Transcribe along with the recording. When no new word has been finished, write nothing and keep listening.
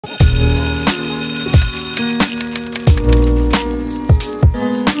That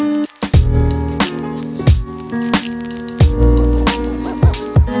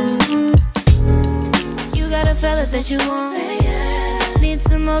you want. Say yeah. Need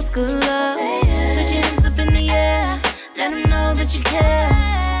some old school love. Say yeah. Put your hands up in the air. Let them know that you care.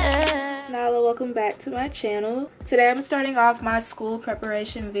 Nyla, welcome back to my channel. Today I'm starting off my school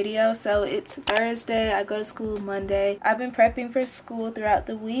preparation video. So it's Thursday. I go to school Monday. I've been prepping for school throughout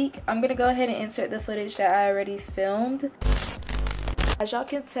the week. I'm gonna go ahead and insert the footage that I already filmed. As y'all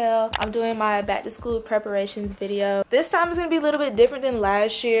can tell, I'm doing my back to school preparations video. This time is going to be a little bit different than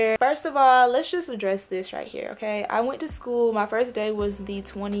last year. First of all, let's just address this right here, okay? I went to school, my first day was the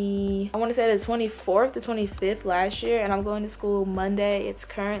 24th, the 25th last year, and I'm going to school Monday. It's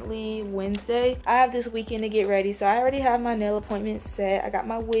currently Wednesday. I have this weekend to get ready, so I already have my nail appointment set. I got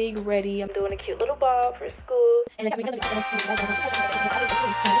my wig ready. I'm doing a cute little bob for school. And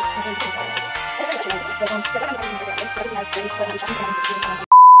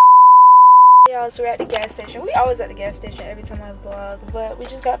y'all, so we're at the gas station. We always at the gas station every time I vlog, but we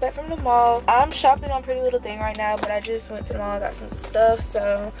just got back from the mall. I'm shopping on Pretty Little Thing right now, but I just went to the mall and got some stuff.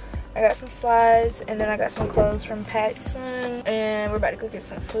 So I got some slides, and then I got some clothes from PacSun, and we're about to go get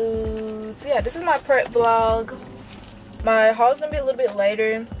some food. So yeah, this is my prep vlog. My haul's gonna be a little bit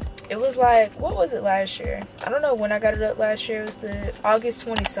later. It was like, what was it last year? I don't know when I got it up last year. It was the August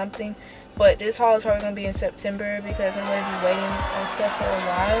 20 something. But this haul is probably going to be in September because I'm going to be waiting on stuff for a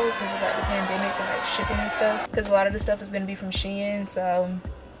while because of like the pandemic and like shipping and stuff. Because a lot of the stuff is going to be from Shein. So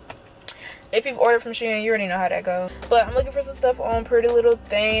if you've ordered from Shein, you already know how that goes. But I'm looking for some stuff on Pretty Little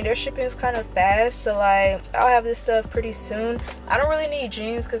Thing. Their shipping is kind of fast. So like I'll have this stuff pretty soon. I don't really need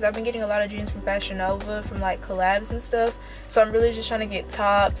jeans because I've been getting a lot of jeans from Fashion Nova from like collabs and stuff. So I'm really just trying to get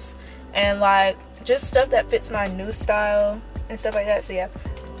tops and like just stuff that fits my new style and stuff like that. So yeah.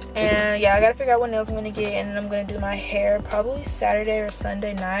 And yeah, I gotta figure out what nails I'm gonna get, and then I'm gonna do my hair probably Saturday or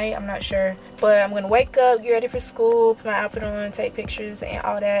Sunday night. I'm not sure, but I'm gonna wake up, get ready for school, put my outfit on, take pictures and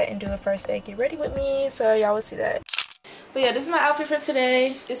all that, and do a first day get ready with me. So y'all will see that. But yeah, this is my outfit for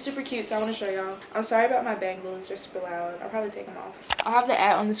today. It's super cute, so I want to show y'all. I'm sorry about my bangles, they're super loud. I'll probably take them off. I'll have the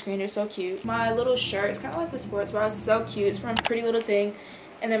ad on the screen. They're so cute. My little shirt, it's kind of like the sports bra. It's so cute. It's from Pretty Little Thing.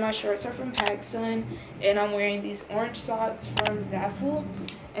 And then my shorts are from PacSun, and I'm wearing these orange socks from Zaful.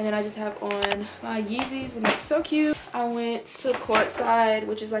 And then I just have on my Yeezys, and it's so cute. I went to Courtside,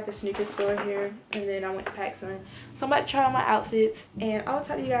 which is like a sneaker store here, and then I went to PacSun. So I'm about to try on my outfits, and I'll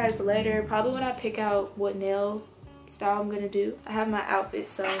tell you guys later, probably when I pick out what nail style I'm gonna do. I have my outfit,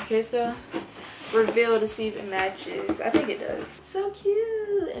 so here's the reveal to see if it matches. I think it does. So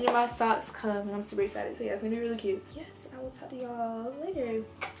cute. And then my socks come, and I'm super excited. So yeah, it's gonna be really cute. Yes, I will tell y'all later.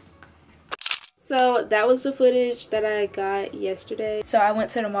 So that was the footage that I got yesterday. So I went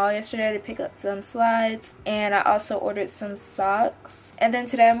to the mall yesterday to pick up some slides, and I also ordered some socks. And then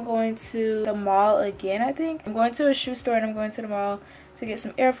today I'm going to the mall again, I think. I'm going to a shoe store and I'm going to the mall to get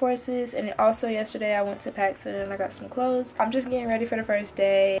some Air Forces. And also yesterday I went to PacSun and I got some clothes. I'm just getting ready for the first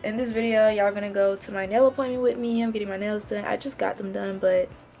day. In this video, y'all gonna go to my nail appointment with me. I'm getting my nails done. I just got them done, but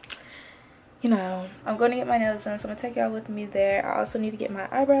you know, I'm going to get my nails done, so I'm going to take y'all with me there. I also need to get my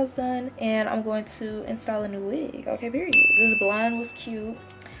eyebrows done, and I'm going to install a new wig. Okay, period. This blonde was cute,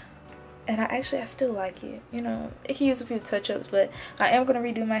 and I still like it. You know, it can use a few touch-ups, but I am going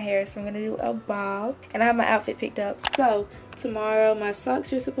to redo my hair, so I'm going to do a bob, and I have my outfit picked up. So tomorrow my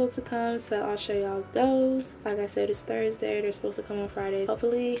socks are supposed to come, so I'll show y'all those. Like I said, it's Thursday. They're supposed to come on Friday.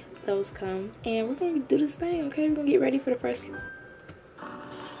 Hopefully those come, and we're going to do this thing. Okay, we're going to get ready for the first.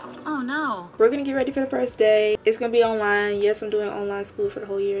 Oh no. We're gonna get ready for the first day. It's gonna be online. Yes, I'm doing online school for the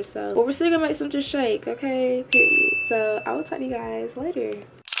whole year, so but we're still gonna make something shake, okay? Period. So I will talk to you guys later.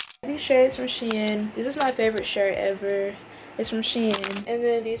 These shirts from Shein. This is my favorite shirt ever. It's from Shein. And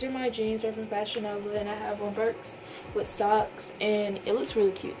then these are my jeans. They're from Fashion Nova, and I have on Birks with socks, and it looks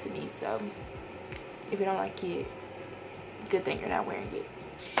really cute to me. So if you don't like it, good thing you're not wearing it.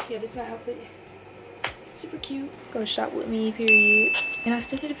 Yeah, this is my outfit. Super cute. Go shop with me, period. And I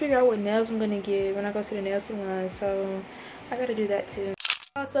still need to figure out what nails I'm gonna get when I go to the nail salon, so I gotta do that too.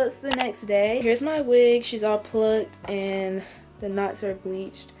 Also, it's the next day. Here's my wig. She's all plucked and the knots are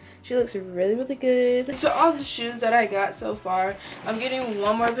bleached. She looks really good. So all the shoes that I got so far, I'm getting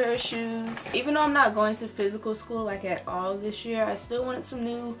one more pair of shoes. Even though I'm not going to physical school like at all this year, I still wanted some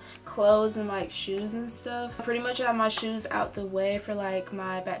new clothes and like shoes and stuff. I pretty much have my shoes out the way for like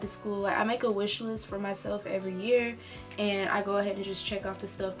my back to school. Like I make a wish list for myself every year and I go ahead and just check off the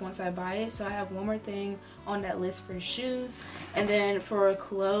stuff once I buy it. So I have one more thing on that list for shoes, and then for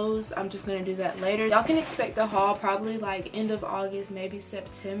clothes I'm just gonna do that later. Y'all can expect the haul probably like end of August, maybe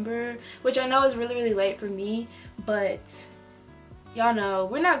September, which I know is really late for me, but y'all know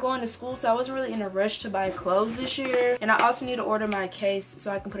we're not going to school, so I wasn't really in a rush to buy clothes this year. And I also need to order my case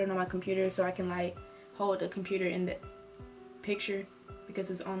so I can put it on my computer so I can like hold the computer in the picture because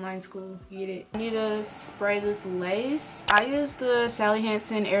it's online school. You get it? I need to spray this lace. I use the Sally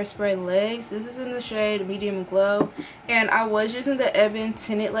Hansen Air Spray Legs. This is in the shade Medium Glow, and I was using the Ebin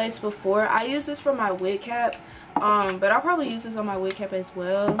Tinted Lace before. I use this for my wig cap, but I'll probably use this on my wig cap as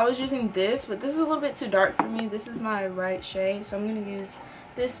well. I was using this, but this is a little bit too dark for me. This is my right shade, so I'm gonna use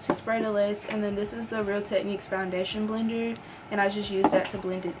this to spray the lace, and then this is the Real Techniques foundation blender, and I just use that to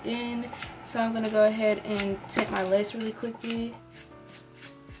blend it in. So I'm gonna go ahead and tint my lace really quickly.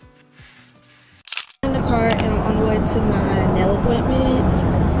 In the car and I'm on the way to my nail appointment.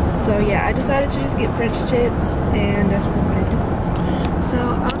 So yeah, I decided to just get French tips, and that's what I'm gonna do. So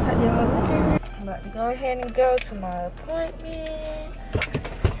I'll talk to y'all later. I'm about to go ahead and go to my appointment.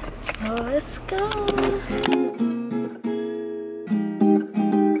 So let's go.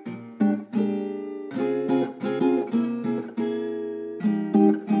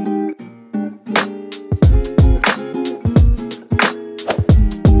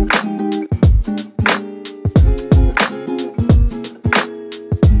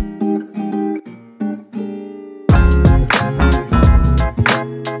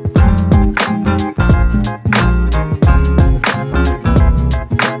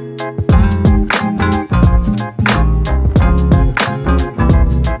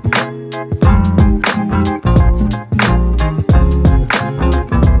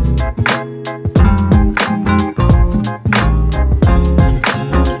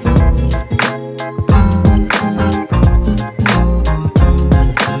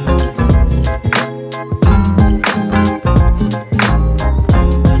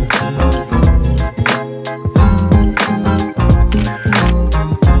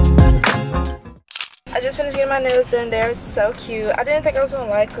 My nails done. They're so cute. I didn't think I was gonna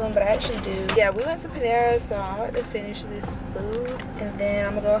like them, but I actually do. Yeah, we went to Panera, so I'm about to finish this food and then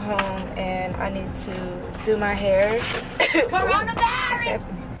I'm gonna go home and I need to do my hair. Coronavirus!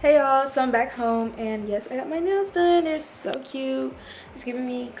 Hey y'all, so I'm back home and yes, I got my nails done. They're so cute. It's giving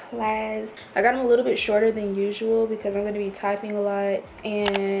me class. I got them a little bit shorter than usual because I'm gonna be typing a lot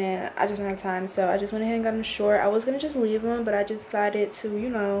and I just don't have time, so I just went ahead and got them short. I was gonna just leave them, but I just decided to, you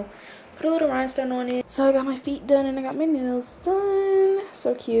know, put a little rhinestone on it. So I got my feet done and I got my nails done.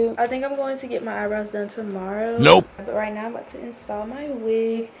 So cute. I think I'm going to get my eyebrows done tomorrow. Nope. But right now I'm about to install my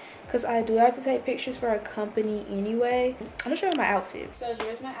wig because I do have to take pictures for a company anyway. I'm gonna show you my outfit. So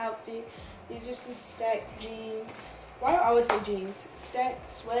here's my outfit. These are some stacked jeans. Why do I always say jeans?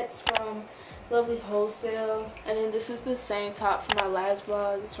 Stacked sweats from Lovely Wholesale. And then this is the same top from my last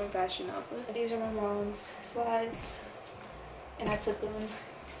vlog. It's from Fashion Nova. These are my mom's slides and I took them.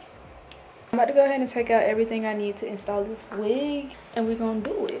 I'm about to go ahead and take out everything I need to install this wig and we're gonna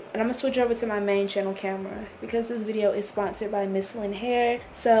do it. And I'm gonna switch over to my main channel camera because this video is sponsored by Mslynn Hair.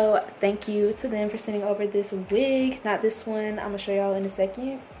 So thank you to them for sending over this wig. Not this one, I'm gonna show y'all in a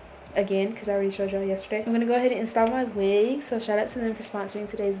second. Again, because I already showed y'all yesterday. I'm gonna go ahead and install my wig. So shout out to them for sponsoring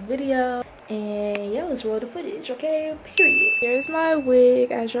today's video. And yeah, let's roll the footage, okay? Period. Here's my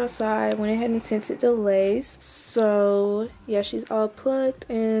wig. As y'all saw, I went ahead and tinted the lace. So yeah, she's all plucked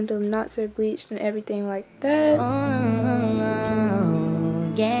and the knots are bleached and everything like that. Oh,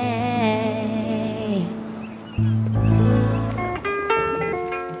 yeah.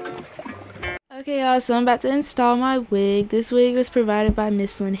 Okay y'all, so I'm about to install my wig. This wig was provided by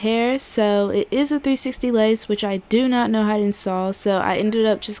Mslynn Hair. So it is a 360 lace, which I do not know how to install. So I ended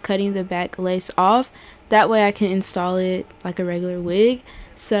up just cutting the back lace off. That way I can install it like a regular wig.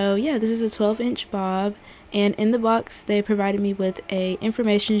 So yeah, this is a 12-inch bob. And in the box, they provided me with a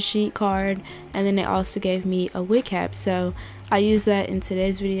information sheet card. And then they also gave me a wig cap. So I used that in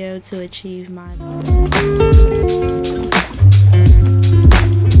today's video to achieve my goal.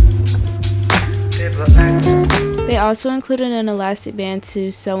 They also included an elastic band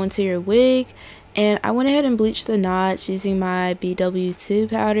to sew into your wig, and I went ahead and bleached the knots using my BW2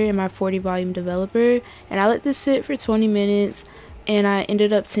 powder and my 40 volume developer, and I let this sit for 20 minutes and I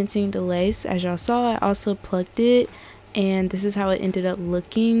ended up tinting the lace. As y'all saw, I also plucked it and this is how it ended up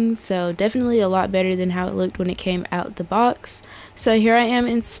looking. So definitely a lot better than how it looked when it came out the box. So here I am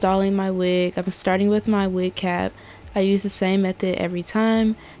installing my wig. I'm starting with my wig cap. I use the same method every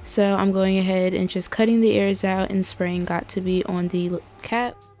time, so I'm going ahead and just cutting the ears out and spraying Got To Be on the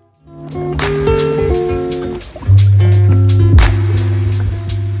cap.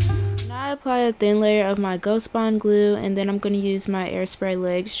 I apply a thin layer of my Ghost Bond glue, and then I'm going to use my airspray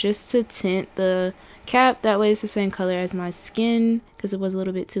legs just to tint the cap. That way it's the same color as my skin because it was a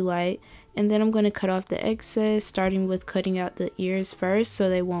little bit too light. And then I'm going to cut off the excess, starting with cutting out the ears first so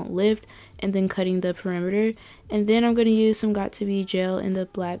they won't lift, and then cutting the perimeter. And then I'm going to use some Got To Be gel in the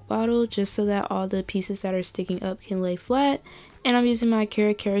black bottle just so that all the pieces that are sticking up can lay flat. And I'm using my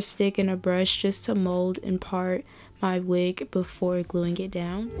Cara stick and a brush just to mold in part my wig before gluing it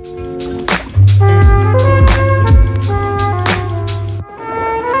down.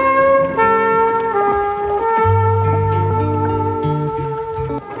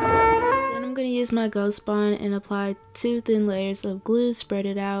 Use my Ghost Bond and apply 2 thin layers of glue, spread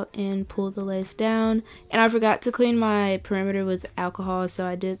it out, and pull the lace down. And I forgot to clean my perimeter with alcohol, so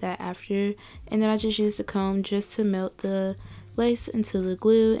I did that after. And then I just used a comb just to melt the lace into the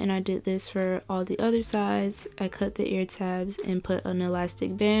glue, and I did this for all the other sides. I cut the ear tabs and put an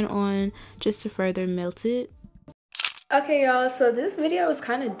elastic band on just to further melt it. Okay y'all, so this video is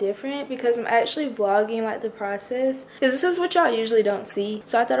kind of different because I'm actually vlogging like the process, because this is what y'all usually don't see.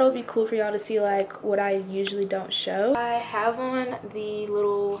 So I thought it would be cool for y'all to see like what I usually don't show. I have on the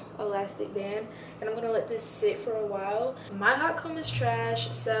little elastic band and I'm gonna let this sit for a while. My hot comb is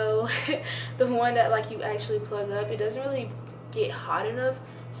trash, so the one that like you actually plug up, it doesn't really get hot enough,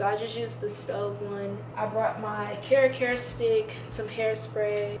 so I just used the stove one. I brought my Cara stick, some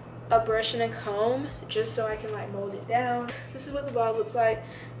hairspray, a brush and a comb just so I can like mold it down. This is what the bob looks like.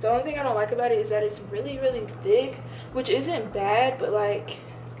 The only thing I don't like about it is that it's really thick, which isn't bad, but like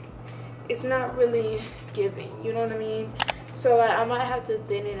it's not really giving, you know what I mean? So like I might have to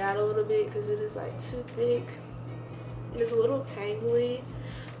thin it out a little bit because it is like too thick and it's a little tangly,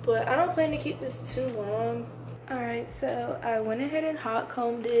 but I don't plan to keep this too long. Alright, so I went ahead and hot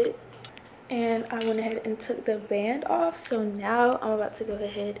combed it, and I went ahead and took the band off. So now I'm about to go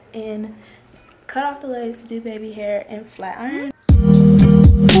ahead and cut off the lace, do baby hair, and flat iron.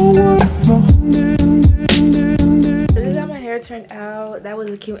 So this is how my hair turned out. That was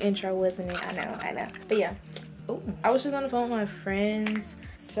a cute intro, wasn't it? I know. But yeah, ooh, I was just on the phone with my friends.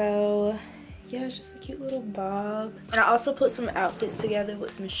 So yeah, it's just a cute little bob. And I also put some outfits together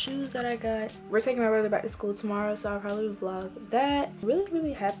with some shoes that I got. We're taking my brother back to school tomorrow, so I'll probably vlog that.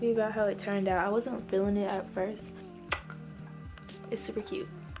 Really happy about how it turned out. I wasn't feeling it at first. It's super cute.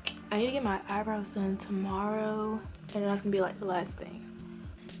 I need to get my eyebrows done tomorrow, and that's gonna be like the last thing.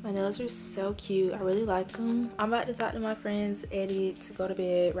 My nails are so cute. I really like them. I'm about to talk to my friends, edit, to go to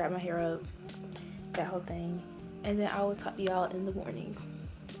bed, wrap my hair up, that whole thing. And then I will talk to y'all in the morning.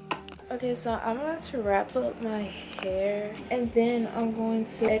 Okay, so I'm about to wrap up my hair, and then I'm going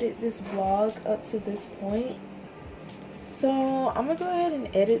to edit this vlog up to this point. So I'm gonna go ahead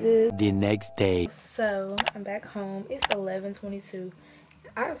and edit this. The next day. So I'm back home. It's 11:22.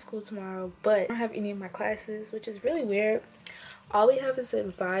 I have school tomorrow, but I don't have any of my classes, which is really weird. All we have is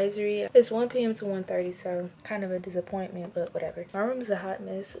advisory. It's 1 p.m. to 1:30, so kind of a disappointment, but whatever. My room is a hot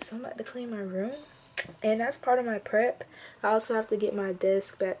mess, so I'm about to clean my room. And that's part of my prep. I also have to get my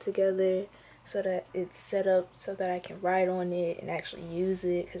desk back together so that it's set up so that I can write on it and actually use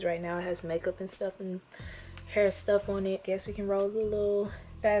it, because right now it has makeup and stuff and hair stuff on it. Guess we can roll the little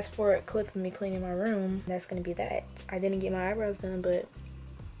fast forward clip of me cleaning my room. That's gonna be that. I didn't get my eyebrows done, but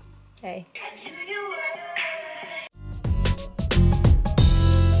hey.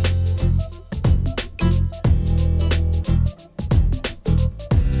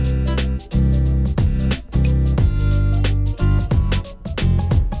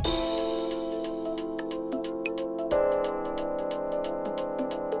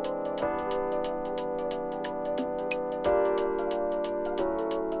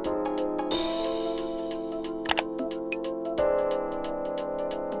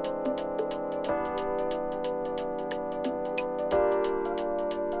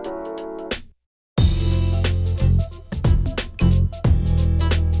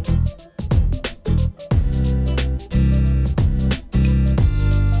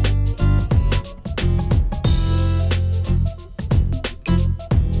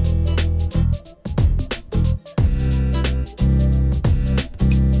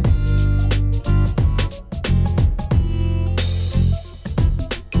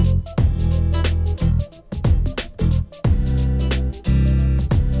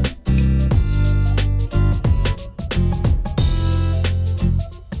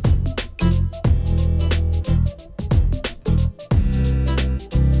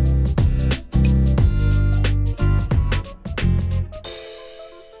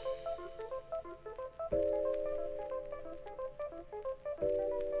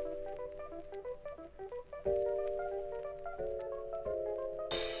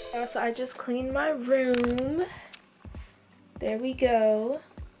 so I just cleaned my room. There we go.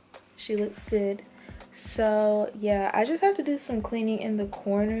 She looks good. So yeah, I just have to do some cleaning in the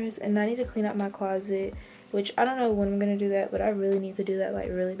corners, and I need to clean up my closet, which I don't know when I'm gonna do that, but I really need to do that like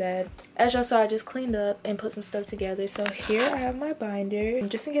really bad. As y'all saw, I just cleaned up and put some stuff together. So here I have my binder,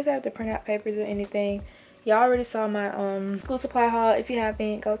 just in case I have to print out papers or anything. Y'all already saw my school supply haul. If you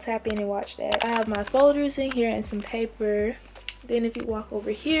haven't, go tap in and watch that. I have my folders in here and some paper. Then if you walk over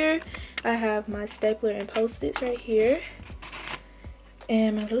here, I have my stapler and post-its right here.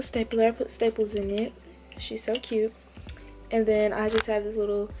 And my little stapler, I put staples in it. She's so cute. And then I just have this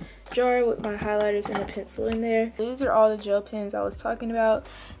little jar with my highlighters and a pencil in there. These are all the gel pens I was talking about.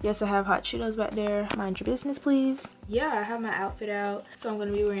 Yes, I have hot Cheetos back there. Mind your business, please. Yeah, I have my outfit out. So I'm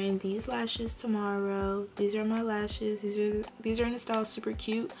gonna be wearing these lashes tomorrow. These are my lashes. These are in the style super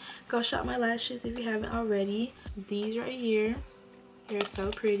cute. Go shop my lashes if you haven't already. These right here. They're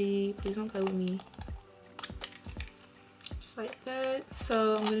so pretty. Please don't play with me. Just like that.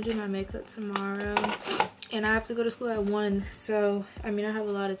 So I'm gonna do my makeup tomorrow. And I have to go to school at 1, so I mean I have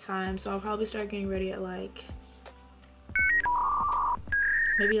a lot of time, so I'll probably start getting ready at like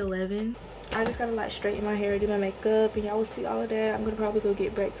maybe 11. I just gotta like straighten my hair, do my makeup, and y'all will see all of that. I'm gonna probably go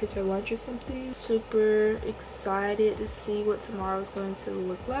get breakfast or lunch or something. Super excited to see what tomorrow's going to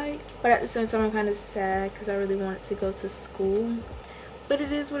look like, but at the same time I'm kind of sad because I really wanted to go to school. But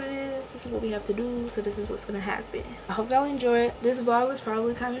it is what it is. This is what we have to do, so this is what's gonna happen. I hope y'all enjoy it. This vlog was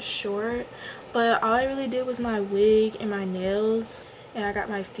probably kind of short, but all I really did was my wig and my nails, and I got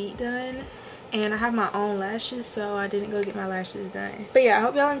my feet done, and I have my own lashes, so I didn't go get my lashes done. But yeah, I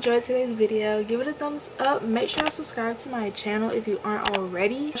hope y'all enjoyed today's video. Give it a thumbs up. Make sure y'all subscribe to my channel if you aren't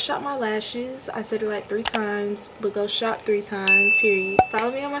already. I shop my lashes. I said it like 3 times, but go shop 3 times, period.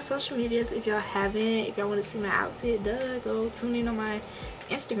 Follow me on my social medias if y'all haven't. If y'all want to see my outfit, go tune in on my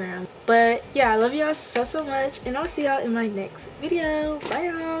Instagram. But yeah, I love y'all so much, and I'll see y'all in my next video. Bye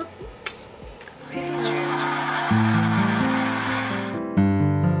y'all. Peace out.